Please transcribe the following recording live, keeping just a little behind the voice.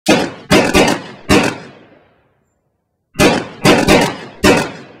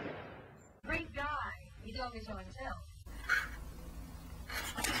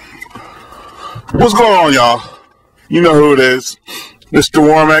What's going on, y'all? You know who it is. Mr.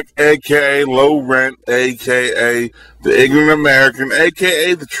 Warmack, a.k.a. Low Rent, a.k.a. The Ignorant American,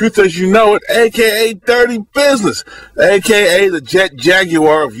 a.k.a. The Truth As You Know It, a.k.a. Dirty Business, a.k.a. The Jet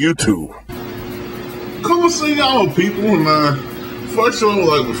Jaguar of YouTube. Come and see y'all people, and first of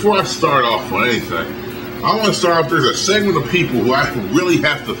all, before I start off on anything, I want to start off, there's a segment of people who I really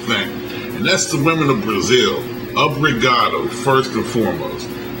have to thank, and that's the women of Brazil. Obrigado, first and foremost.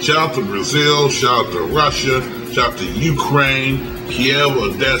 Shout out to Brazil, shout out to Russia, shout out to Ukraine, Kiev,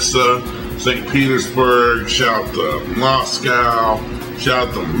 Odessa, St. Petersburg, shout out to Moscow, shout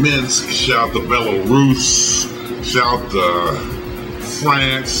out to Minsk, shout out to Belarus, shout out to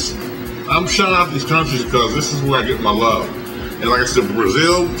France. I'm shouting out these countries because this is where I get my love. And like I said,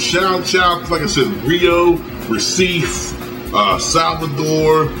 Brazil, shout out, like I said, Rio, Recife,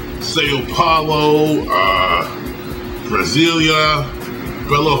 Salvador, Sao Paulo, Brasilia,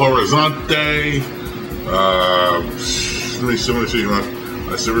 Belo Horizonte, let me see,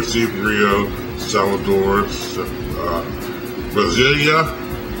 I said Recife, Rio, Salvador, Brasilia,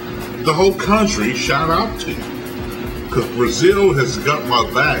 the whole country, shout out to you. Because Brazil has got my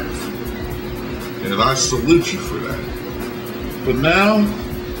back, and I salute you for that. But now,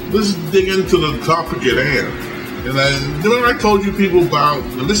 let's dig into the topic at hand. And remember I told you people about,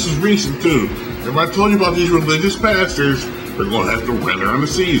 and this is recent too, remember I told you about these religious pastors are going to have to render unto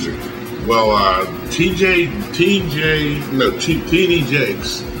Caesar. Well, TD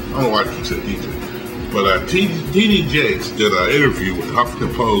Jakes, I don't know why I keep saying TJ, but TD Jakes did an interview with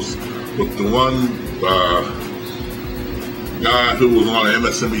Huffington Post with the one guy who was on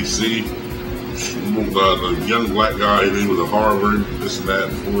MSNBC, the young black guy, he was at Harvard, this and that,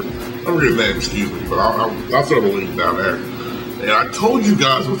 and forth. I don't forget his name, excuse me, but I'll throw the link down there. And I told you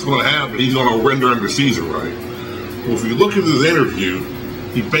guys what's going to happen. He's going to render under Caesar, right? Well, if you look at this interview,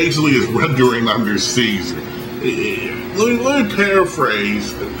 he basically is rendering under Caesar. Let me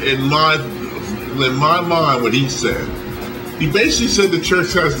paraphrase in my mind what he said. He basically said the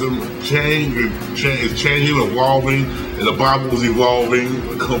church has to change, is changing, evolving, and the Bible is evolving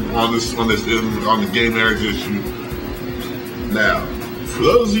on the gay marriage issue. Now, for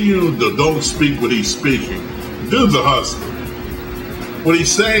those of you that don't speak what he's speaking, dude's a hustler. What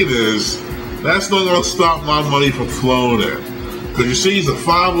he's saying is, that's not going to stop my money from flowing in. Because you see, he's a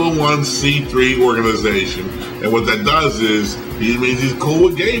 501c3 organization, and what that does is, it means he's cool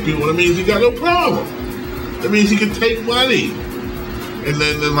with gay people. It means he got no problem. That means he can take money. And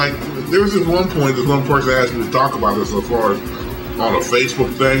then like, there was this one point, this one person asked me to talk about this as far as on a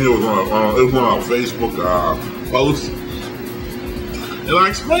Facebook thing. It was on a Facebook post. And I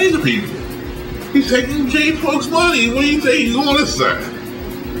explained to people, he's taking gay folks' money. What do you think he's going to say?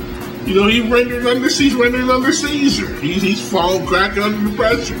 You know, he's rendering under Caesar. He's falling, cracking under the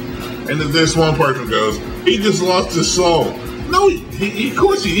pressure. And then this one person goes, he just lost his soul. No, of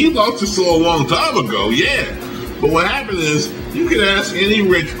course he lost his soul a long time ago, yeah. But what happened is, you can ask any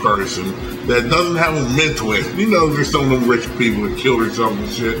rich person that doesn't have a mental issue. You know, there's some of them rich people that killed themselves and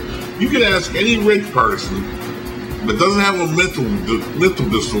shit. You can ask any rich person that doesn't have a mental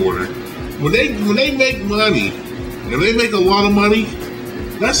disorder. When they make money, and they make a lot of money,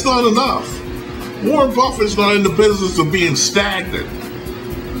 that's not enough. Warren Buffett's not in the business of being stagnant.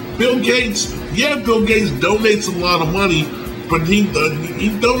 Bill Gates donates a lot of money, but he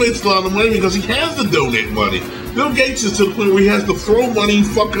donates a lot of money because he has to donate money. Bill Gates is to the point where he has to throw money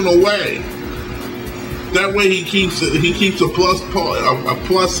fucking away. That way he keeps a plus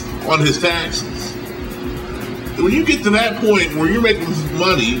on his taxes. When you get to that point where you're making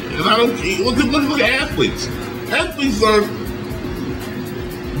money, and I don't look at athletes. Athletes are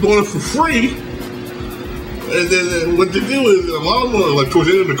doing it for free, and then what they do is a lot of them, like towards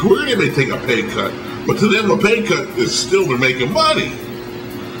the end of the career, they may take a pay cut, but to them a pay cut is still they're making money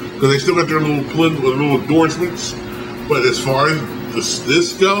because they still got their little endorsements. But as far as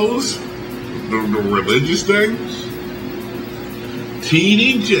this goes, the religious things,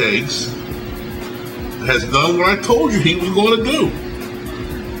 TD Jakes has done what I told you he was going to do.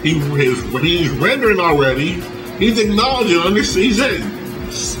 He's rendering already. He's acknowledging under Caesar.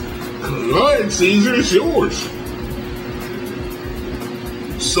 Go ahead, Caesar, it's yours.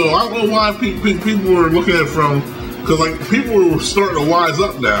 So I don't know why people are looking at it from, because like people are starting to wise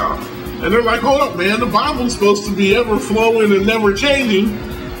up now, and they're like, hold up, man, the Bible's supposed to be ever flowing and never changing.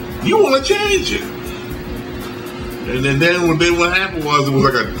 You want to change it. And then what happened was, it was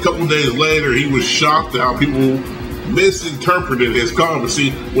like a couple days later, he was shocked at how people misinterpreted his comment.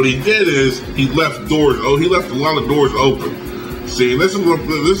 See, what he did is he left a lot of doors open. See, this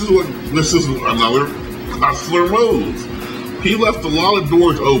is another hustler move. He left a lot of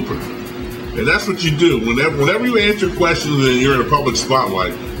doors open. And that's what you do. Whenever you answer questions and you're in a public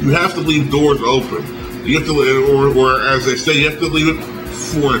spotlight, you have to leave doors open. You have to, or as they say, you have to leave it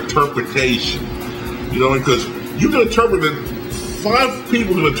for interpretation. You know, because you can interpret it, 5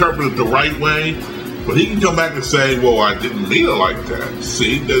 people can interpret it the right way, but he can come back and say, well, I didn't mean it like that.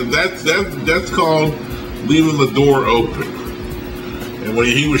 See, that's called leaving the door open. And when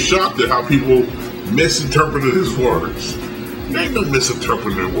he was shocked at how people misinterpreted his words. There ain't no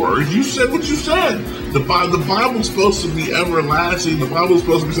misinterpreting words. You said what you said. The Bible's supposed to be everlasting. The Bible's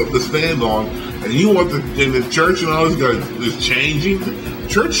supposed to be something to stand on. And you want the church and all this guy is changing. The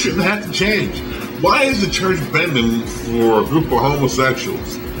church shouldn't have to change. Why is the church bending for a group of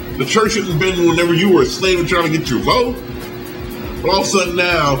homosexuals? The church shouldn't bend whenever you were a slave and trying to get your vote. But all of a sudden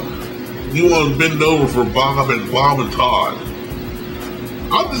now, you want to bend over for Bob and Todd.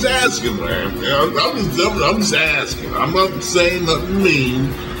 I'm just asking, man. I'm just asking. I'm not saying nothing mean.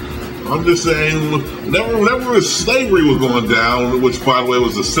 I'm just saying, whenever slavery was going down, which, by the way,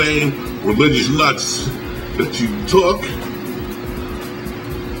 was the same religious nuts that you took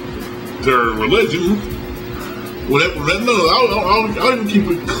their religion, I'll even keep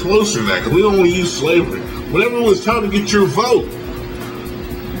it closer than that, because we don't want to use slavery. Whenever it was time to get your vote,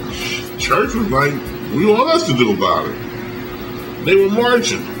 church was like, what do you want us to do about it? They were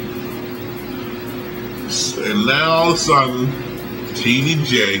marching. And now all of a sudden, T.D.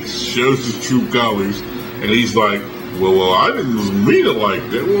 Jakes shows his true colors, and he's like, well, I didn't mean it like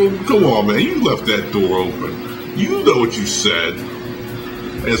that. Well, come on, man, you left that door open. You know what you said.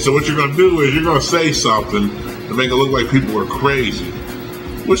 And so what you're going to do is you're going to say something to make it look like people are crazy,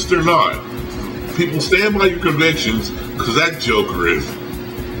 which they're not. People stand by your convictions, because that joker is.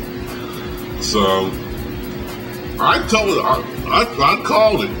 So, I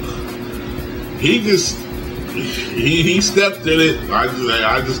called it. He stepped in it.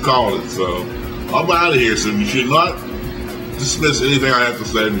 I just called it. So I'm out of here. So you should not dismiss anything I have to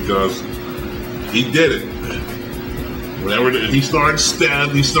say, because he did it. Whenever he starts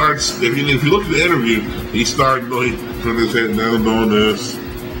standing, if you look at the interview, he started putting his head down doing this.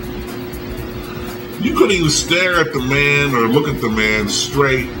 You couldn't even stare at the man or look at the man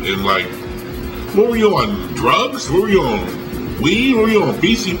straight and like, what were you on, drugs? What were you on, weed? What were you on,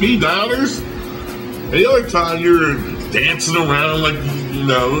 PCP dollars? And the other time you're dancing around like, you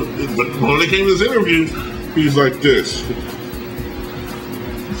know, but when they came to this interview, he's like this.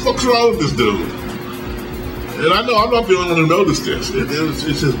 What the fuck's wrong with this dude? And I know I'm not the only one who noticed this.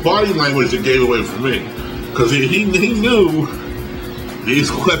 It's his body language that gave away for me. Because he knew he's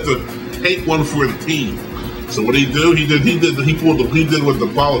going to have to take one for the team. So what he did what the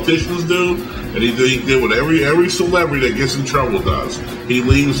politicians do, and he did what every celebrity that gets in trouble does. He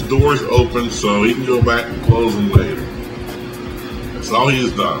leaves doors open so he can go back and close them later. That's all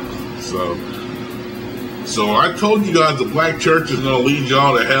he's done. So I told you guys the black church is going to lead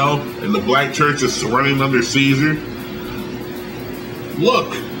y'all to hell, and the black church is running under Caesar.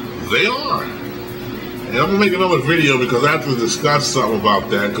 Look, they are. And I'm going to make another video because I have to discuss something about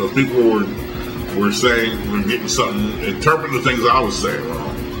that, because people were saying we're getting something, interpreting the things I was saying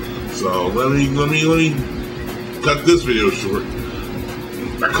wrong. So let me cut this video short.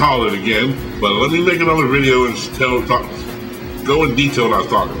 I call it again, but let me make another video and go in detail what I was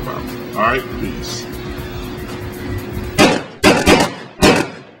talking about. All right, peace.